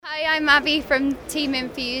Hi, I'm Abiii from Team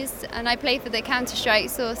Infused and I play for the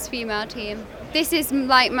Counter-Strike Source female team. This is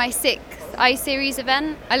like my 6th i-Series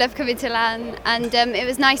event. I love coming to LAN and it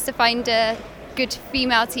was nice to find a good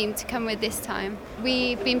female team to come with this time.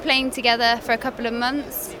 We've been playing together for a couple of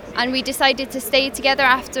months and we decided to stay together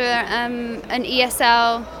after an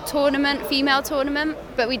ESL tournament, female tournament,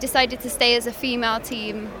 but we decided to stay as a female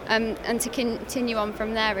team and to continue on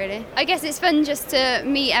from there really. I guess it's fun just to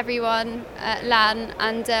meet everyone at LAN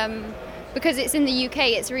and because it's in the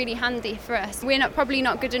UK, it's really handy for us. We're probably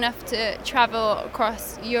not good enough to travel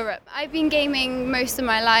across Europe. I've been gaming most of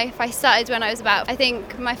my life. I started when I was I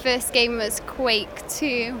think my first game was Quake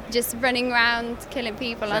 2, just running around killing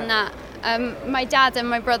people on that. My dad and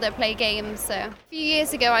my brother play games, so a few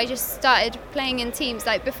years ago I just started playing in teams.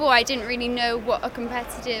 Like before I didn't really know what a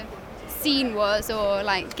competitive scene was or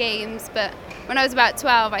like games, but when I was about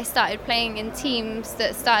 12 I started playing in teams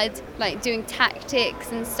that started like doing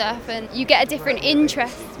tactics and stuff, and you get a different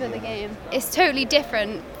interest for the game. It's totally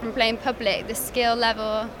different from playing public, the skill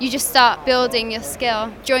level. You just start building your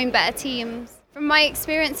skill, join better teams. From my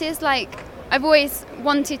experiences, like I've always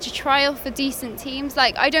wanted to trial for decent teams.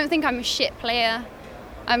 Like I don't think I'm a shit player,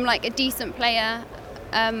 I'm like a decent player.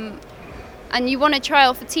 And you want to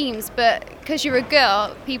trial for teams, but because you're a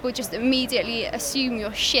girl, people just immediately assume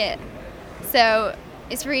you're shit. So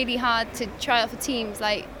it's really hard to trial for teams.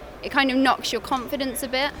 Like it kind of knocks your confidence a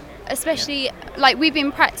bit, especially like we've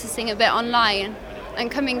been practicing a bit online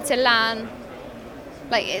and coming to LAN.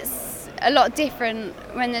 Like it's a lot different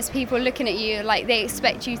when there's people looking at you like they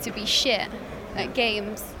expect you to be shit at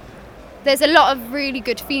games. There's a lot of really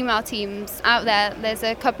good female teams out there. There's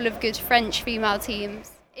a couple of good French female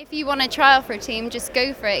teams. If you want to trial for a team, just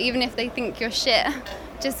go for it, even if they think you're shit.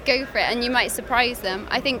 Just go for it and you might surprise them.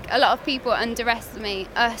 I think a lot of people underestimate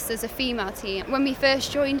us as a female team. When we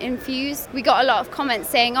first joined Infused, we got a lot of comments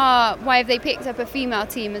saying, oh, why have they picked up a female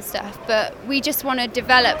team and stuff? But we just want to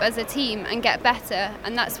develop as a team and get better,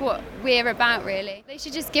 and that's what we're about really. They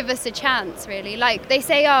should just give us a chance really. Like they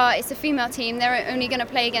say, oh, it's a female team, they're only going to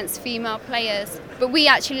play against female players. But we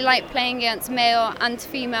actually like playing against male and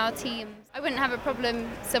female teams. I wouldn't have a problem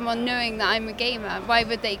someone knowing that I'm a gamer. Why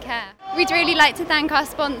would they care? We'd really like to thank our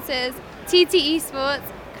sponsors, TT Esports,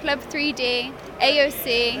 Club 3D,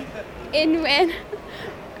 AOC, InWin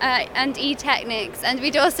and eTechnics. And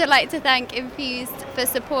we'd also like to thank Infused for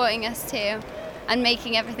supporting us too and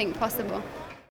making everything possible.